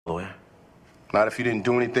Not if you didn't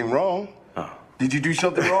do anything wrong. Oh. Did you do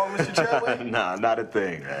something wrong, Mr. Chadwick? Nah, not a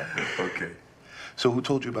thing, man. Okay. So who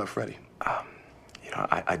told you about Freddie?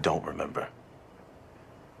 I don't remember.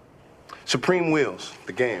 Supreme Wheels,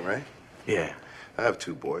 the game, right? Yeah. I have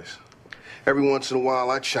 2 boys. Every once in a while,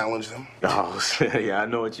 I challenge them. Oh, yeah, I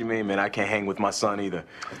know what you mean, man. I can't hang with my son either.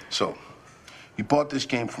 So, you bought this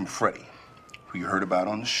game from Freddie, who you heard about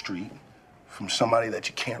on the street, from somebody that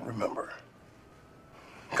you can't remember.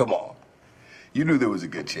 Come on. You knew there was a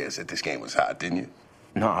good chance that this game was hot, didn't you?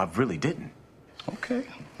 No, I really didn't. Okay,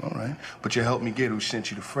 all right. But you helped me get who sent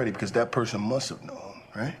you to Freddie, because that person must have known,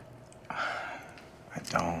 right? I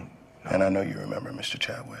don't know. And I know you remember, Mr.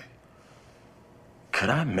 Chadwick. Could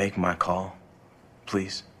I make my call,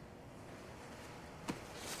 please?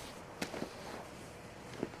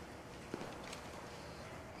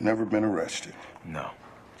 Never been arrested. No.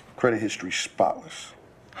 Credit history spotless.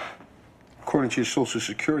 According to your Social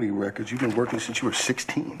Security records, you've been working since you were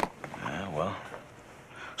 16. Well.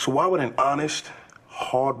 So why would an honest,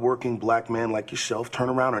 hard-working black man like yourself turn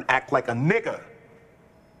around and act like a nigger?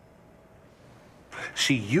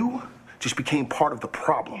 See, you just became part of the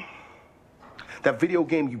problem. That video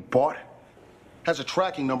game you bought has a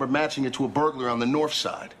tracking number matching it to a burglar on the north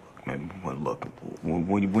side. Man, well, look,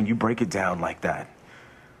 when you break it down like that,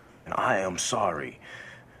 and I am sorry.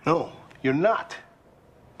 No, you're not.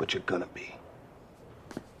 But you're gonna be.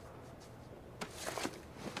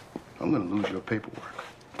 I'm gonna lose your paperwork.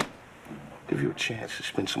 Give you a chance to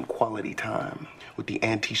spend some quality time with the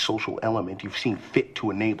antisocial element you've seen fit to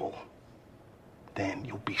enable. Then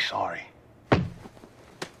you'll be sorry.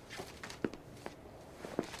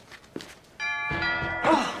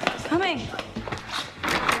 Coming.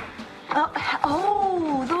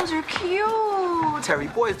 Oh, those are cute. Terry,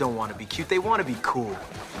 boys don't want to be cute. They want to be cool.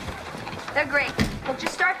 They're great. Well,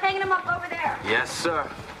 just start hanging them up over there. Yes, sir.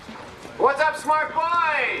 What's up, smart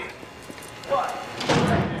boy? What?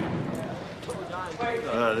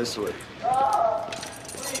 This way.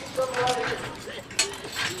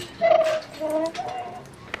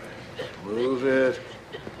 Move it.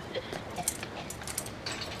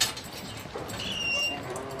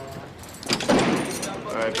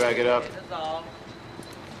 All right, back it up.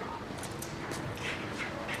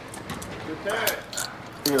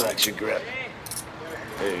 Relax your grip.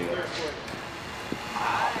 There you go.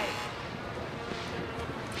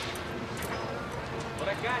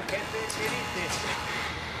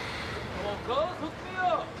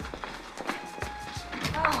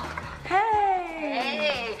 Oh,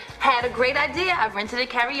 hey. Had a great idea. I rented a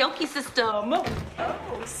karaoke system.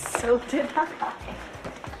 Oh, so did I.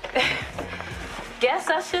 Guess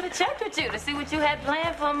I should have checked with you to see what you had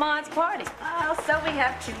planned for Ahmad's party. Oh, so we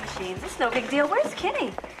have 2 machines. It's no big deal. Where's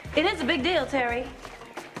Kenny? It is a big deal, Terry.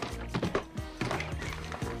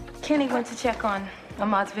 Kenny went to check on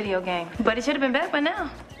Ahmad's video game, but he should have been back by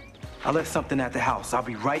now. I left something at the house. I'll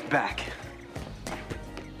be right back.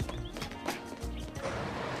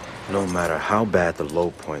 No matter how bad the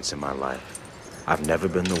low points in my life, I've never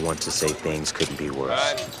been the one to say things couldn't be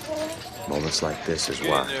worse. Moments like this is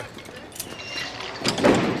why.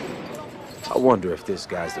 I wonder if this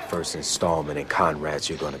guy's the first installment in Conrad's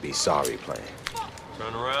You're Gonna Be Sorry playing.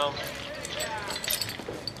 Turn around.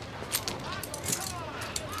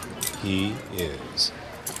 He is.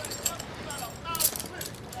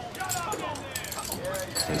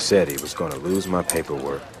 He said he was gonna lose my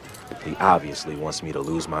paperwork. He obviously wants me to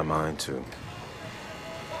lose my mind, too.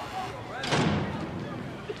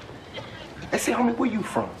 Hey, say, homie, where you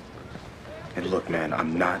from? And look, man,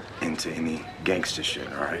 I'm not into any gangster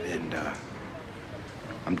shit, all right? And,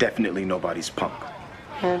 I'm definitely nobody's punk.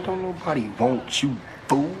 Man, don't nobody want you,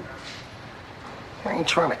 fool. I ain't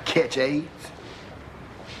trying to catch AIDS.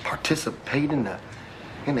 Participate in the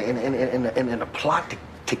plot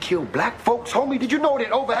to kill black folks, homie. Did you know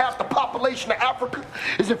that over half the population of Africa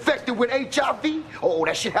is infected with HIV? Oh,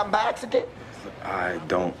 that shit happened by accident? I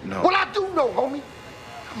don't know. Well, I do know, homie.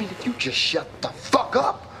 I mean, if you just shut the fuck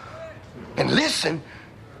up and listen,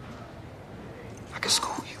 I can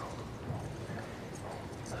school you.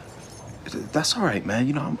 That's all right, man.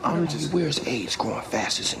 You know, I'm just... Where's AIDS growing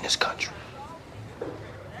fastest in this country?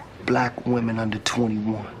 Black women under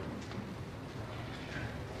 21.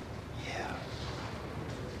 Yeah.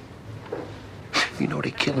 You know,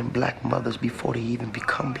 they're killing black mothers before they even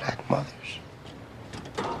become black mothers.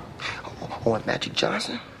 Oh, and Magic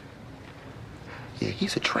Johnson? Yeah,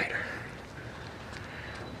 he's a traitor.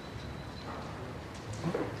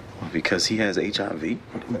 Because he has HIV?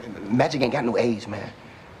 Magic ain't got no AIDS, man.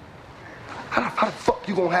 How the fuck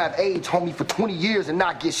you gonna have AIDS, homie, for 20 years and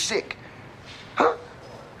not get sick? Huh?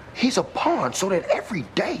 He's a pawn so that every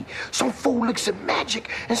day some fool looks at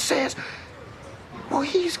magic and says, well,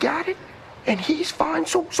 he's got it and he's fine,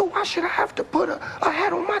 so why should I have to put a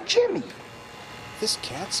hat on my Jimmy? This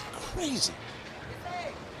cat's crazy.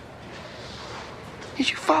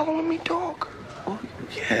 Is you following me, dog? Oh,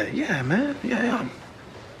 yeah, man. Yeah, I'm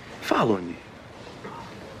following you.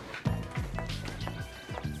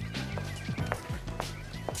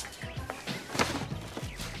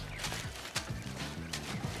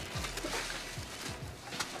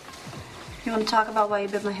 You want to talk about why you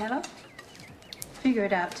bit my head up? Figure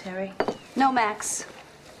it out, Teri. No, Max.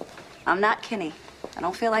 I'm not Kenny. I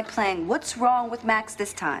don't feel like playing what's wrong with Max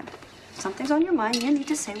this time. If something's on your mind, you need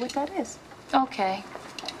to say what that is. Okay.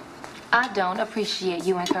 I don't appreciate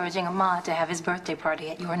you encouraging Ahmad to have his birthday party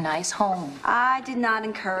at your nice home. I did not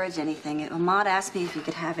encourage anything. Ahmad asked me if he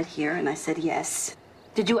could have it here, and I said yes.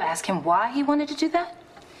 Did you ask him why he wanted to do that?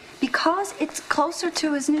 Because it's closer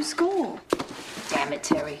to his new school. Damn it,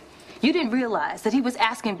 Teri. You didn't realize that he was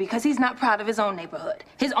asking because he's not proud of his own neighborhood,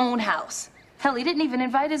 his own house. Hell, he didn't even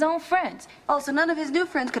invite his own friends. Oh, so none of his new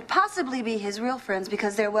friends could possibly be his real friends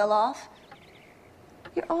because they're well off?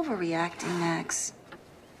 You're overreacting, Max.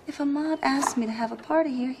 If Ahmad asks me to have a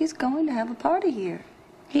party here, he's going to have a party here.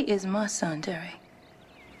 He is my son, Teri.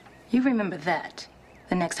 You remember that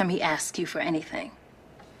the next time he asks you for anything.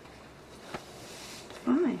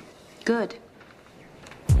 Fine. Good.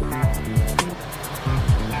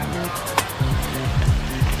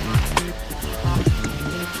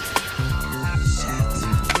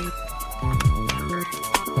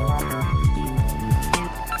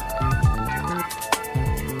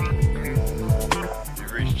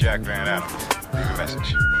 Jack Van Adams. Leave a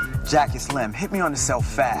message. Jack, it's Lem. Hit me on the cell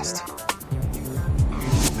fast.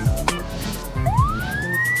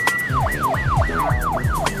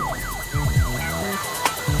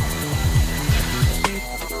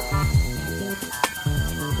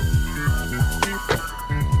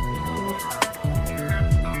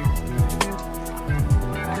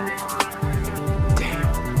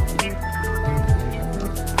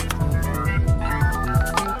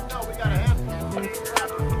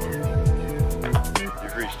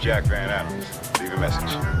 Jack Van Adams. Leave a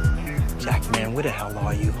message. Jack, man, where the hell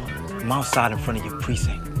are you? I'm outside in front of your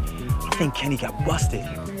precinct. I think Kenny got busted.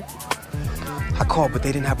 I called, but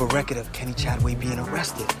they didn't have a record of Kenny Chadway being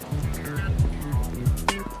arrested.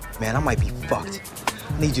 Man, I might be fucked.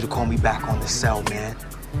 I need you to call me back on the cell, man.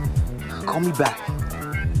 Call me back.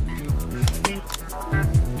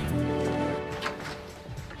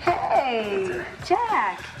 Hey,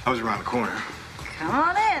 Jack. I was around the corner. Come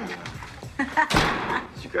on in.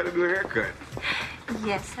 You got a good haircut.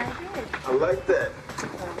 Yes, I did. I like that.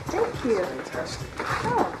 Thank you. Fantastic.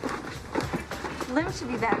 Oh. Lem should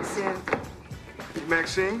be back soon. Hey,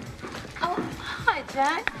 Maxine, Oh, hi,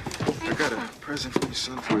 Jack. I got a present for your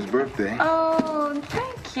son for his birthday. Oh,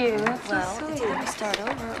 thank you. That's Well, so it's sweet. time to start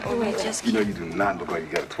over, or we just You know you do not look like you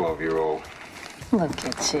got a 12-year-old. Look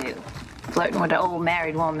at you. Flirting with an old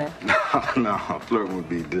married woman. No, flirting would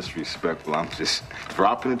be disrespectful. I'm just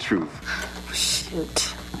dropping the truth.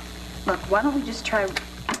 shoot. Look, why don't we just try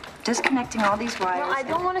disconnecting all these wires? No, I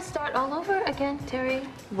don't want to start all over again, Teri.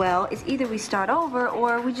 Well, it's either we start over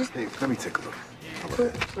or we just... Hey, let me take a look.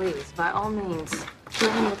 Please, by all means.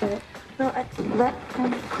 Let me look at it. No, let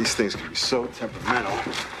him... These things can be so temperamental.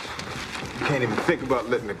 You can't even think about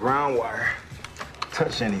letting the ground wire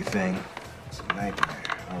touch anything. It's a nightmare.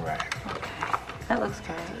 All right. Okay, that looks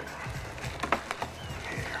good.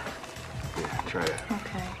 Yeah, try that.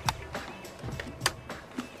 Okay.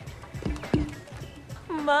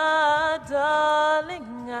 My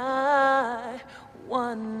darling, I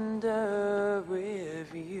wonder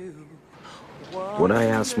if you... When I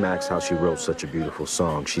asked Max how she wrote such a beautiful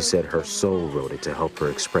song, she said her soul wrote it to help her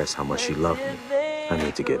express how much she loved me. I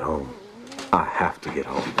need to get home. I have to get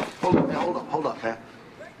home. Hold up, man. Hold up, man.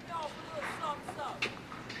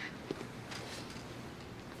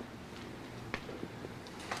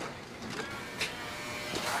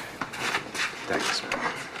 Thanks, man.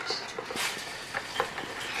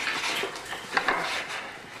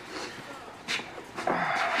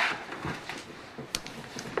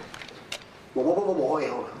 Whoa, wait,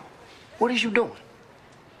 hold on. What is you doing?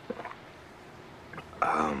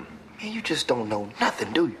 Man, you just don't know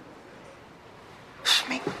nothing, do you?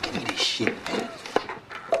 Man, give me this shit, man.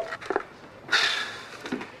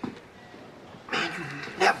 Man, you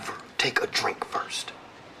never take a drink first.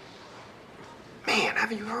 Man,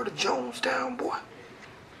 haven't you heard of Jonestown, boy?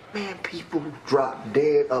 Man, people drop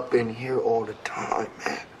dead up in here all the time,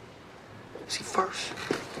 man. See, first,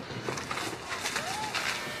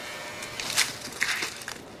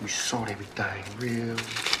 we sort everything real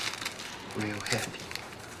Real heavy.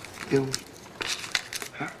 Feel me?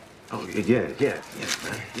 Huh? Oh, yeah, man,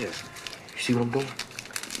 yeah. You see what I'm doing?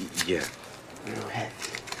 Yeah. Real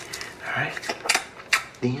heavy. All right?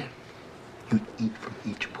 Then you eat from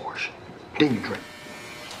each portion. Then you drink.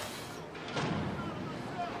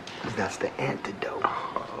 That's the antidote.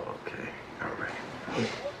 Oh, okay. All right. Yeah.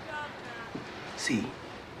 See,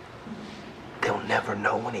 they'll never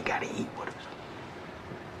know when they gotta eat with us.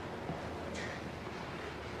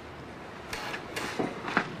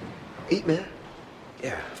 Eat, man.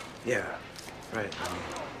 Yeah. Right.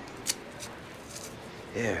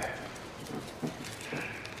 Yeah.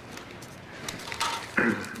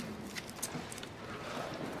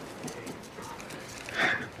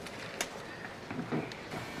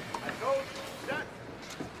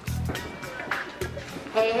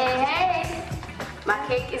 Hey. My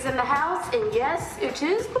cake is in the house, and yes, it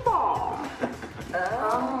is the bomb.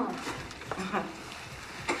 Oh.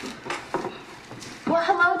 Well,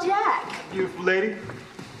 hello, Jack. Beautiful lady.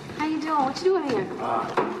 How you doing? What you doing here?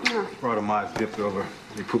 Brought Ahmad's gift over.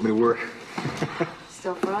 He put me to work.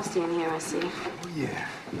 Still frosty in here, I see. Oh, yeah.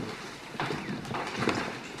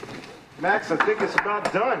 Max, I think it's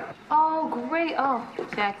about done. Oh, great. Oh,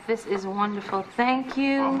 Jack, this is wonderful. Thank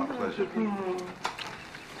you. Oh, my pleasure.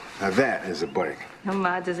 Now that is a bike.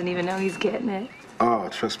 Ahmad doesn't even know he's getting it. Oh,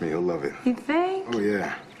 trust me, he'll love it. You think? Oh,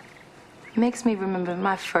 yeah. Makes me remember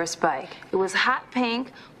my first bike. It was hot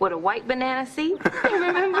pink with a white banana seat. You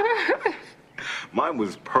remember? Mine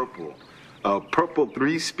was purple. A purple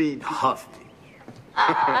 3-speed Huffy.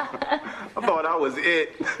 I thought I was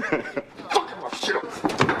it. Fuck my shit up.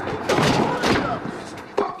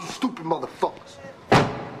 Fuck you stupid motherfuckers.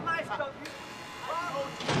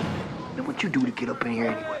 Man, what you do to get up in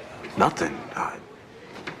here anyway? Nothing.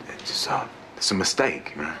 It's a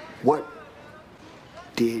mistake, man. What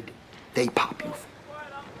did they pop you for?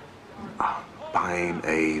 Buying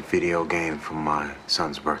a video game for my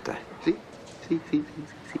son's birthday. See?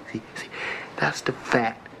 That's the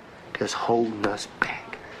fact that's holding us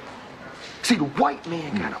back. See, the white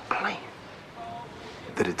man got a plan.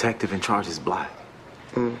 The detective in charge is black.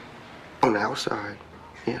 On the outside,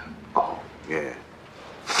 yeah. Oh, yeah.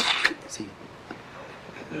 See,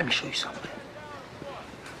 let me show you something.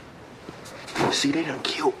 See, they done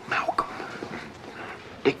killed Malcolm.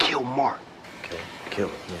 They killed Mark. Okay, kill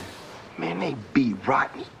it, man. Man, they beat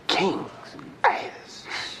Rodney King's ass.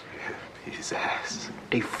 His ass.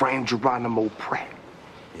 They framed Geronimo Pratt.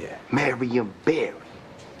 Yeah. Marion Barry.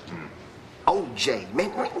 OJ,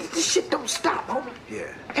 man, this shit don't stop, homie.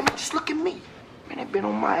 Yeah. Hey, man, just look at me. Man, they've been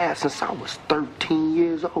on my ass since I was 13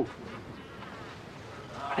 years old.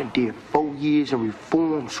 I done did 4 years in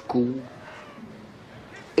reform school,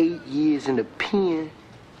 8 years in the pen,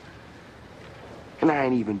 and I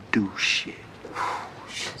ain't even do shit.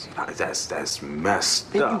 That's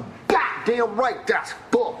messed Man, up. you goddamn right that's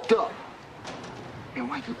fucked up. Man,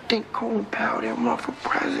 why you think Colin Powell didn't run for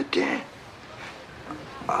president?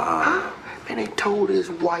 Man, they told his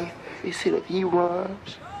wife, they said if he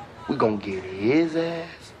runs, we gonna get his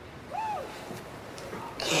ass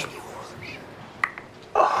and yours.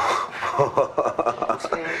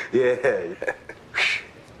 Yeah.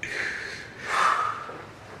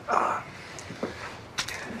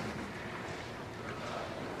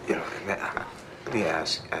 You know, man, let me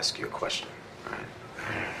ask you a question. All right?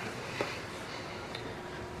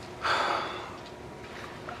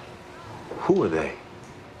 Who are they?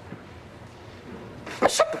 Man,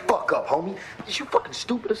 shut the fuck up, homie. Is you fucking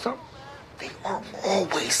stupid or something? They are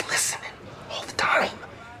always listening, all the time.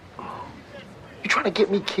 You trying to get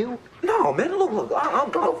me killed? No, man. Look.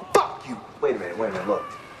 I'm Fuck you. Wait a minute. Look,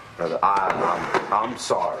 brother. I'm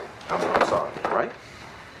sorry. I'm sorry. Right?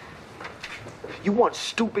 You one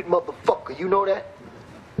stupid motherfucker, you know that?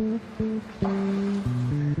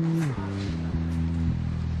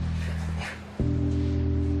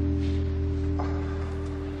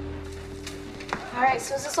 All right,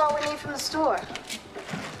 so is this all we need from the store?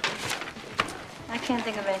 I can't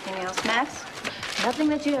think of anything else, Max. Nothing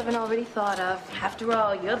that you haven't already thought of. After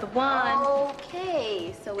all, you're the one.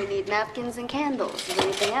 Okay, so we need napkins and candles. Is there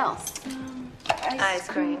anything else? Ice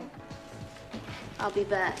cream. I'll be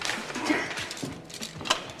back.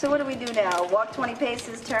 So what do we do now? Walk 20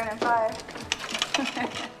 paces, turn and fire?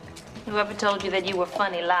 Whoever told you that you were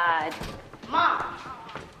funny lied. Mom,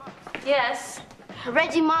 Yes.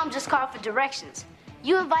 Reggie's mom just called for directions.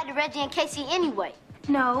 You invited Reggie and Casey anyway.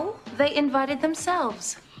 No, they invited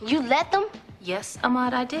themselves. You let them? Yes,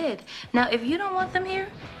 Ahmad, I did. Now, if you don't want them here,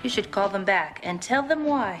 you should call them back and tell them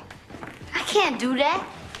why. I can't do that.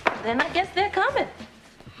 Then I guess they're coming.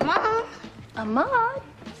 Mom. Ahmad?